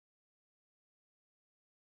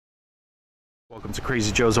Welcome to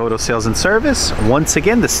Crazy Joe's Auto Sales and Service. Once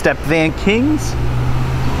again, the Step Van Kings.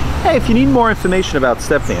 Hey, if you need more information about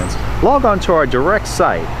step vans, log on to our direct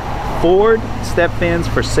site,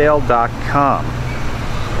 FordStepVansForSale.com.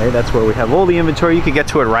 Okay, that's where we have all the inventory. You can get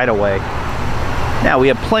to it right away. Now, we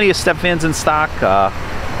have plenty of step vans in stock,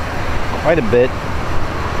 quite a bit.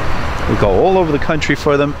 We go all over the country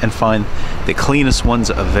for them and find the cleanest ones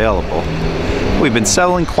available. We've been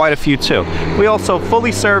selling quite a few too. We also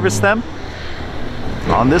fully service them.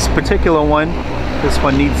 On this particular one, this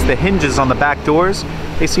one needs the hinges on the back doors.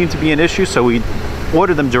 They seem to be an issue, so we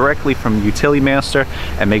order them directly from Utilimaster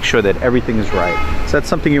and make sure that everything is right. So that's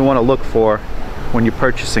something you want to look for when you're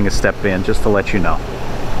purchasing a step van, just to let you know.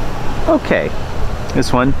 Okay,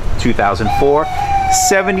 this one, 2004,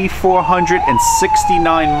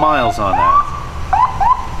 7,469 miles on that.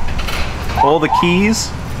 All the keys,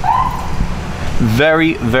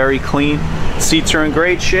 very, very clean. Seats are in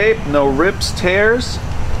great shape, no rips, tears.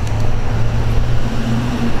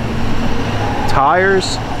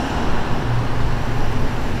 Tires.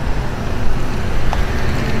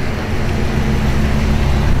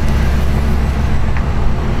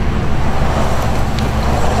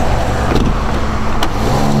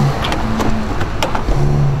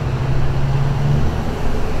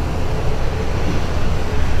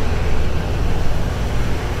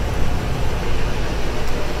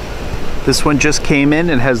 This one just came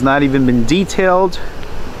in and has not even been detailed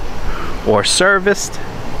or serviced,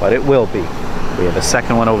 but it will be. We have a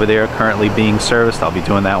second one over there currently being serviced. I'll be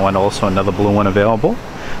doing that one also, another blue one available.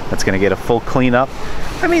 That's gonna get a full cleanup.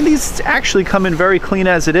 I mean, these actually come in very clean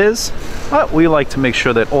as it is, but we like to make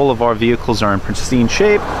sure that all of our vehicles are in pristine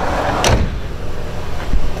shape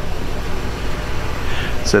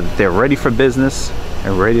so that they're ready for business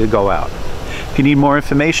and ready to go out. If you need more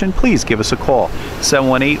information, please give us a call,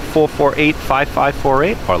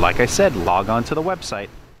 718-448-5548, or like I said, log on to the website.